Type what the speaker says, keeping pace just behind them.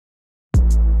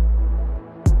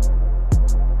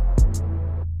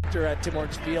factor at Tim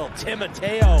Hortons Field.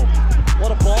 Timoteo, what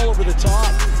a ball over the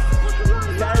top.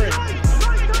 FERRIN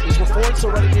is Reforns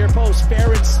already near post.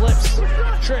 FERRIN slips,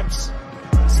 trips,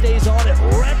 stays on it.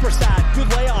 Represat, good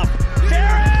layup.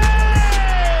 FERRIN!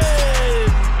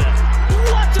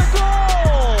 What a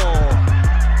goal!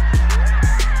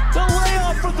 The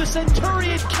layup from the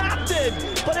Centurion captain,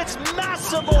 but it's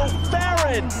Massimo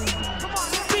FERRIN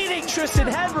beating Tristan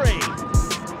Henry.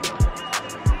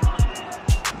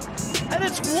 And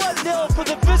it's 1-0 for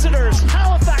the visitors.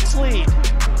 Halifax lead.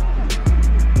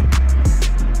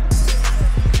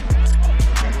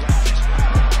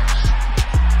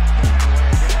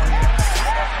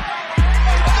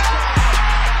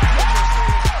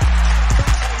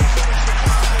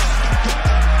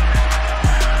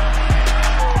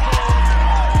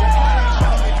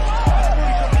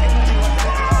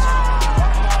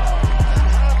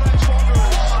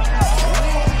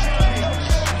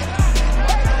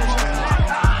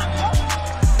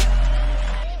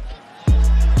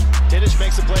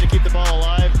 Makes a play to keep the ball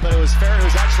alive, but it was FERRIN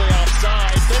who's actually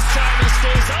offside. This time he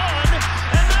stays on,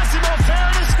 and Massimo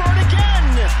FERRIN has scored again.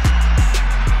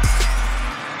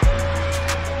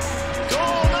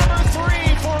 Goal number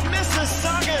 3 for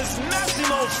Mississauga's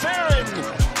Massimo FERRIN.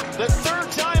 The third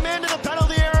time into the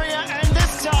penalty area, and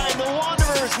this time the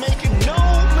Wanderers make no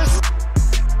mistake.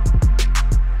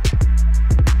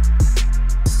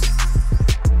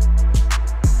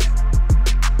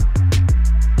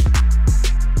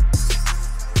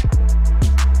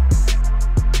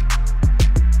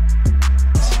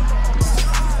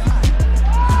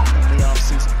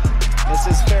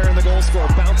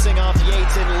 Bouncing off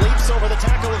Yates and leaps over the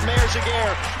tackle of Mayor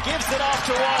Jaguar. Gives it off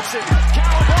to Watson.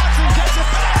 Callum Watson gets it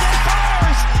back and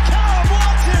fires. Callum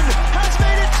Watson has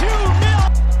made it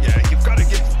 2-0. Yeah, you've got to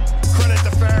give credit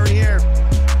to FERRIN here.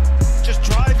 Just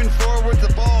driving forward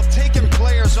the ball, taking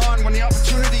players on when the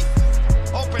opportunity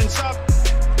opens up.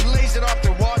 Lays it off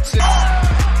to Watson.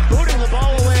 Booting the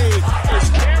ball away is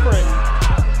Cameron.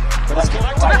 But it's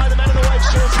collected by the men in the white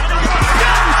shirts. Heading to the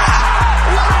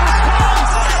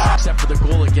except for the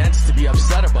goal against to be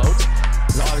upset about.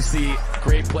 It's obviously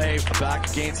great play back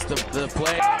against the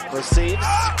play. Receives.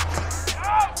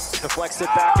 Deflects it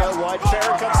back out wide.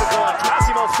 FERRIN comes to collect.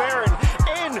 Massimo FERRIN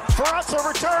in. Ferrazzo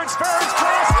returns. FERRIN's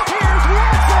cross. Here's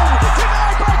Watson.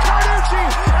 Denied by Carducci.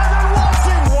 And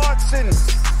then Watson.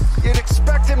 You'd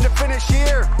expect him to finish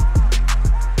here.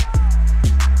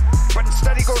 But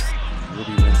instead he goes.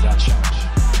 Ruby wins that challenge.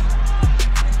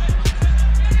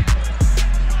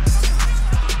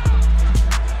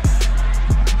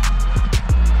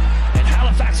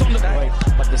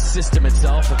 But the system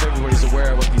itself, if everybody's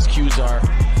aware of what these cues are,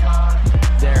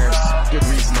 there's good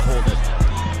reason to hold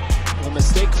it. A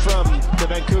mistake from the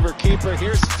Vancouver keeper.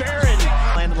 Here's FERRIN.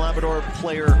 Land and Labrador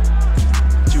player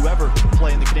to ever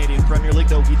play in the Canadian Premier League,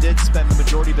 though he did spend the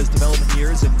majority of his development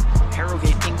years in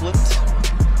Harrogate, England.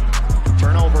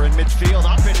 Turnover in midfield.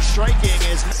 Up and striking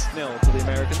is 0 to the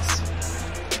Americans.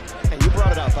 And you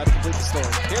brought it up. I had to complete the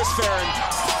story. Here's FERRIN.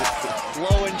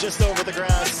 Blowing just over the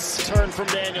grass. Turn from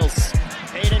Daniels.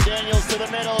 Aiden Daniels to the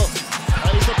middle.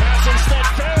 He's a pass instead.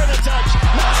 FERRIN a touch.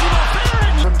 Massimo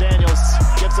FERRIN from Daniels.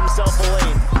 Gives himself a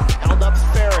lane. Held up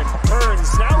FERRIN.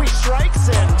 Turns. Now he strikes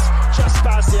and just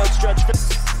past the outstretched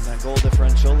fist. And that goal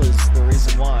differential is the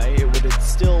reason why it would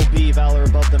still be Valor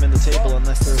above them in the table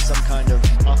unless there's some kind of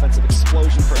offensive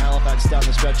explosion for Halifax down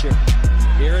the stretch here.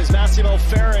 Here is Massimo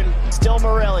FERRIN. Still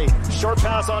Morelli. Short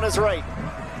pass on his right.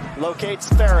 Locates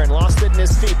FERRIN, lost it in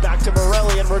his feet, back to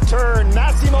Morelli and return.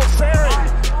 Massimo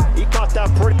FERRIN, he caught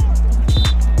that pretty.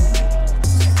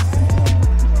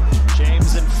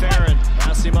 James and FERRIN,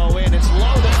 Massimo in, it's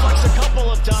low, deflects a couple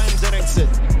of times and it's it.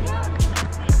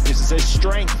 Uses his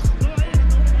strength.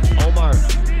 Omar,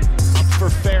 up for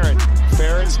FERRIN.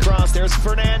 FERRIN's cross, there's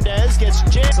Fernandez, gets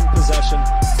jammed. Some possession.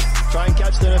 Try and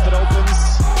catch them if it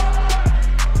opens.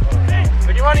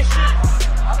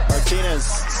 Martinez,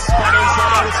 spun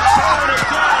inside, it's FERRIN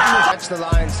again! Catch the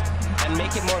lines and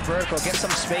make it more vertical, get some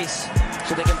space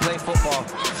so they can play football.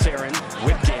 FERRIN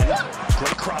whipped in,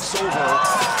 great crossover.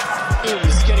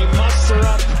 He's getting muster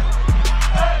up.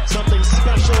 Something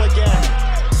special again.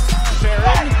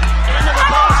 FERRIN into the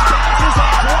box, passes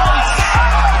off once.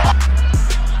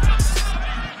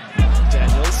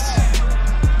 Daniels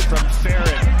from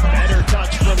FERRIN. Better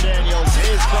touch from Daniels.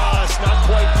 His cross not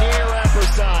quite near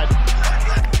Represat.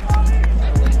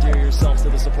 Endear yourself to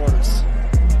the supporters.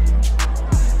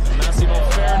 Massimo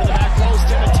FERRIN to the back post.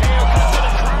 Timoteo cuts it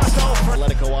across over.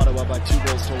 Atletico Ottawa by 2-1.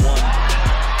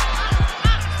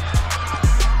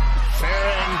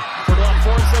 FERRIN for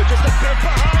Delforso, just a bit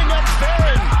behind. That's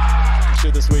FERRIN.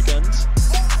 This weekend.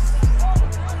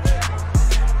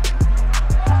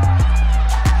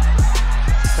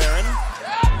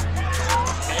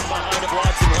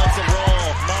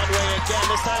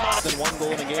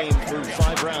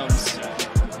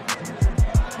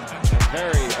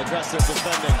 aggressive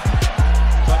defending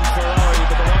from Ferrari,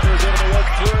 but the Wanderers able to work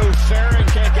through. FERRIN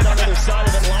can't get on the other side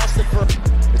of it, lost it for...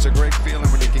 It's a great feeling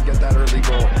when you can get that early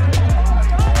goal.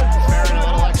 FERRIN a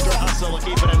little extra hustle to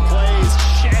keep it in place.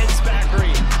 Sheds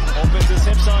Bakary, opens his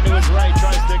hips onto his right,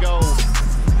 tries to go.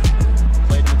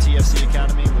 Played in the TFC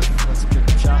Academy with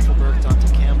Schaffelberg, Dante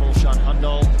Campbell, Sean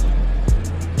Hundall.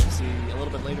 See a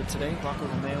little bit later today, Paco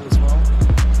Romeo as well.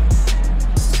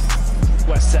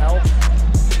 Wessel.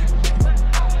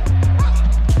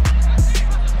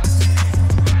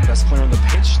 Best player on the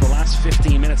pitch the last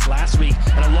 15 minutes last week,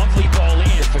 and a lovely ball in.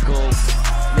 Difficult,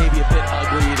 maybe a bit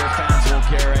ugly. Their fans won't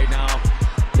care right now.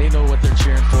 They know what they're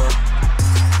cheering for.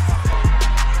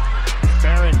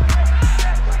 FERRIN.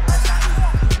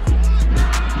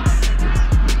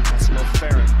 MASSIMO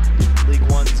FERRIN, League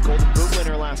One's Golden Boot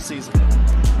winner last season.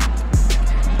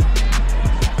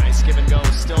 Nice give and go,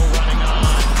 still running on.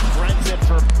 Rents it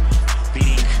for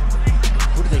beating.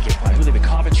 Who did they get by? Who did they beat?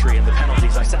 Coventry in the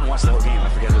penalties. I sat and watched the whole game. I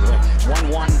forget who they were.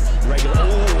 1-1 regular.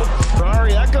 Oh,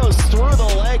 Ferrari, that goes through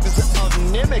the legs of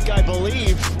Nimick, I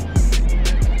believe.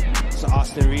 So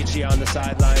Austin Ricci on the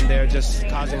sideline there, just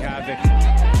causing havoc.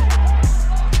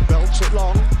 Belts it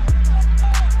long.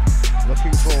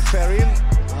 Looking for FERRIN.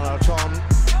 Tom.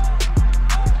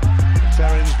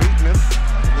 FERRIN's beaten him.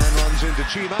 And then runs into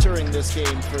Chima. During this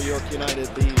game for York United,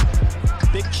 the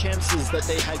big chances that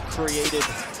they had created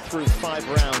through 5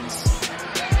 rounds,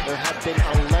 there had been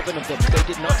 11 of them. They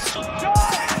did not see.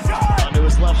 Onto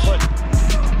his left foot.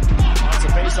 Lots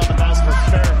of pace on the pass for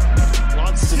FERRIN.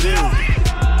 Lots to do.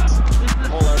 The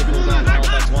whole article is on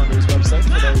Halifax Wanderers website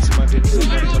for those who might be interested in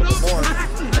learning a little bit more. I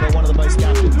know one of the vice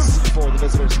captains for the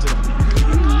visitors today.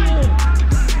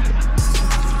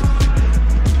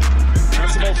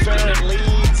 MASSIMO FERRIN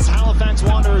leads Halifax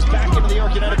Wanderers back into the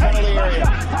York United penalty area.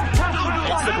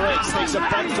 Hits the brakes, takes a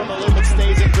punt from the loop and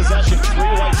stays in possession. 3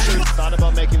 white shirts. Thought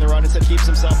about making the run, instead keeps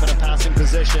himself in a passing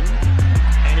position.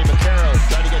 Andy McCarroll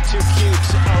trying to get too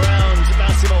cute around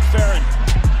MASSIMO FERRIN.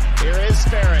 Here is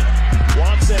FERRIN.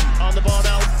 Watson on the ball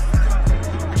now.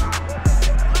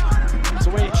 It's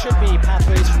the way it should be.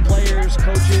 Pathways for players,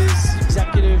 coaches,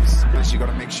 executives. You got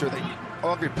to make sure that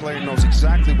every player knows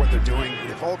exactly what they're doing.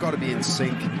 They've all got to be in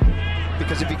sync.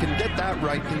 Because if you can get that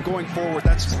right, then going forward,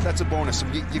 that's a bonus.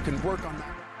 You can work on that.